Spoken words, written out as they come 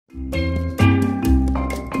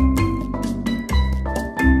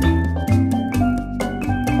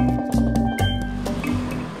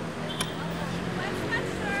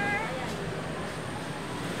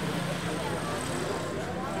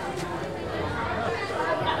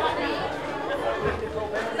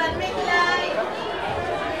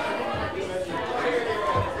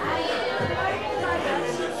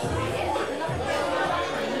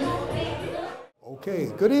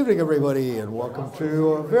Good evening, everybody, and welcome to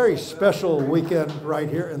a very special weekend right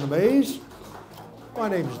here in the Maze. My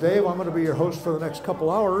name's Dave. I'm going to be your host for the next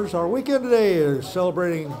couple hours. Our weekend today is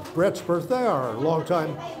celebrating Brett's birthday, our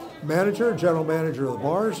longtime manager, general manager of the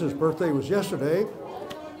bars. His birthday was yesterday.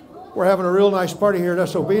 We're having a real nice party here at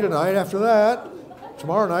SOB tonight. After that,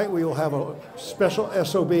 tomorrow night, we will have a special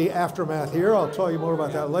SOB aftermath here. I'll tell you more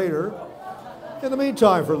about that later. In the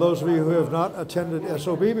meantime, for those of you who have not attended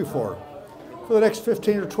SOB before, for the next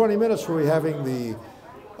 15 or 20 minutes, we'll be having the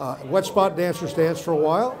Wet Spot Dancers dance for a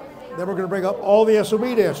while. Then we're going to bring up all the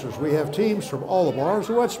SOB dancers. We have teams from all the bars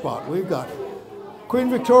of Wet Spot. We've got Queen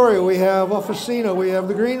Victoria, we have Officina, we have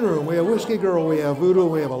the Green Room, we have Whiskey Girl, we have Voodoo,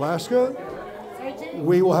 we have Alaska.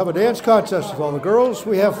 We will have a dance contest with all the girls.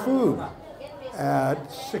 We have food at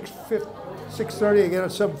 6:30, again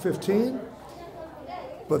at 7:15.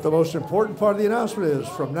 But the most important part of the announcement is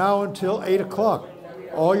from now until 8 o'clock,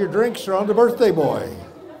 all your drinks are on the birthday boy.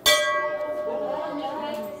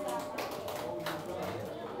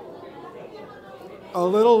 A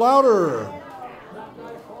little louder.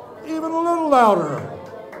 Even a little louder.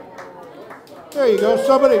 There you go.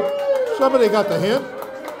 Somebody got the hint.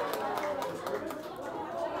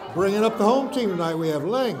 Bringing up the home team tonight, we have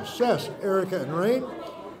Lang, Sess, Erica, and Rain.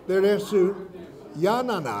 They're dancing to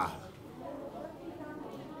Yanana.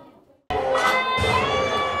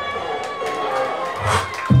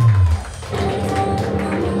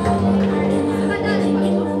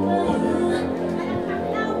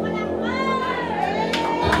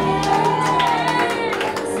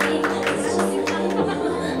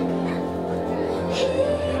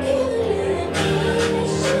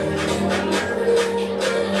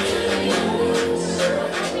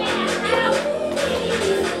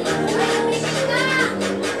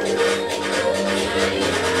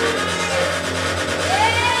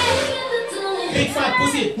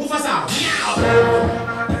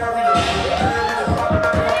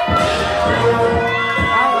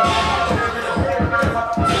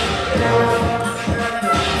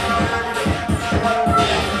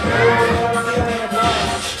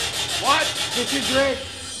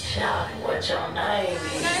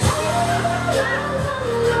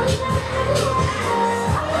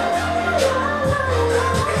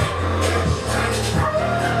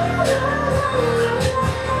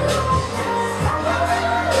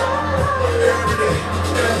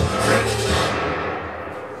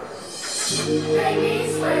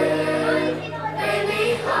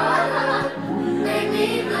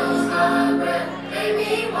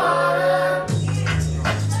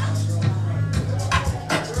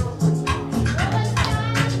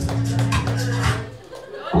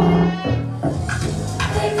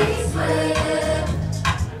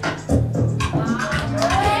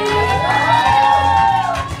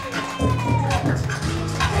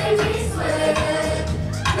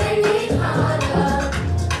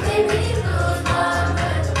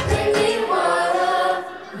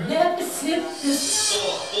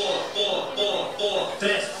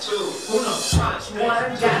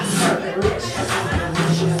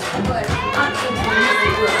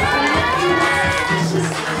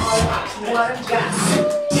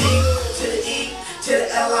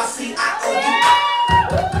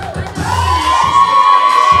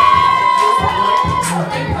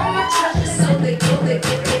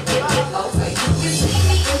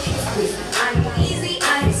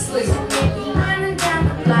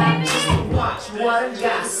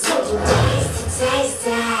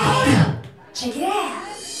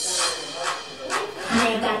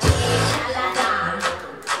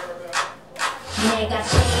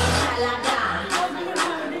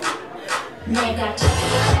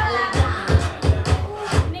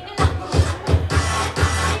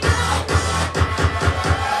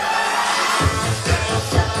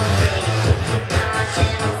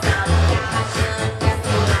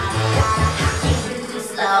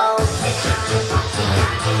 Now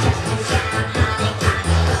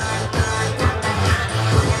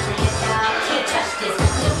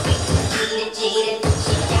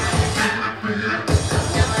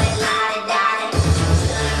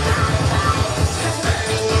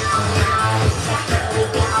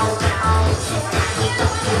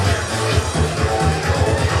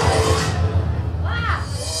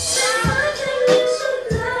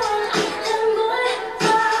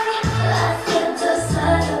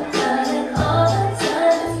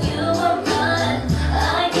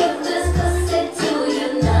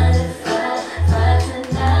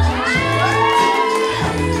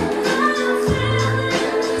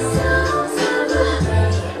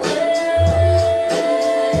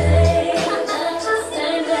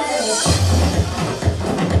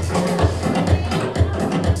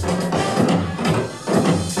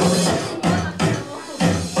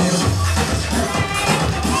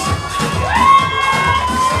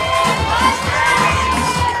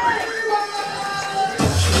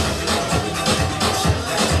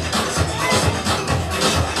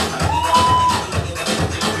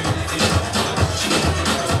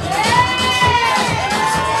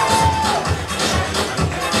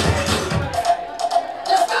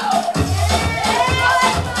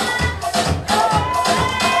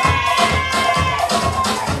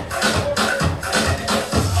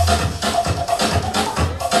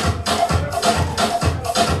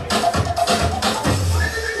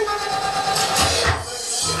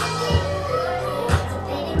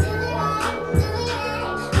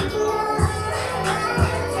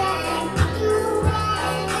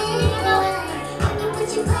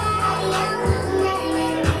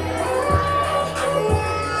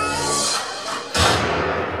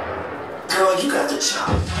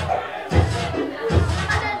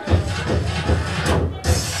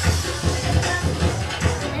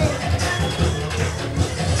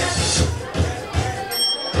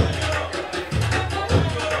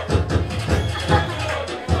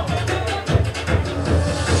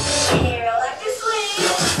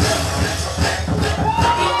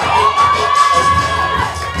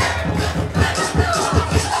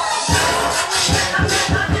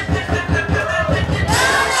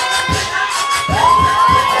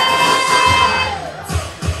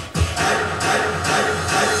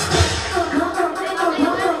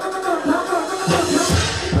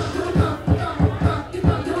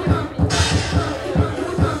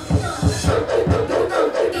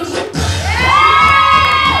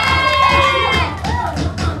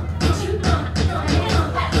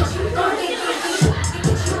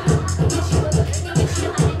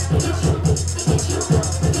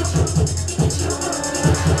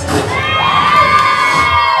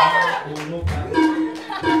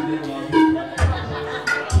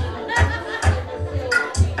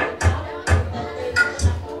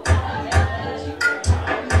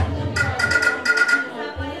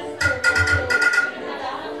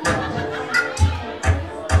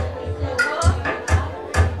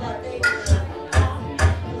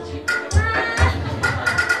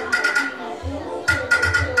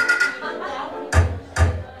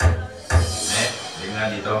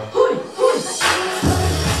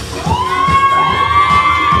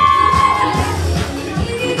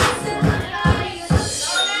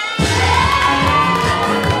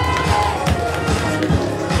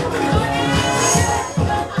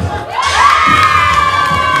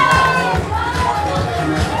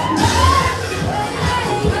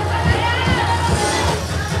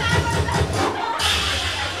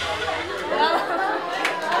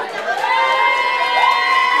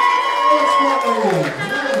You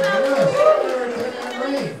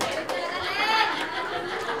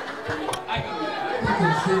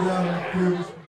can see them,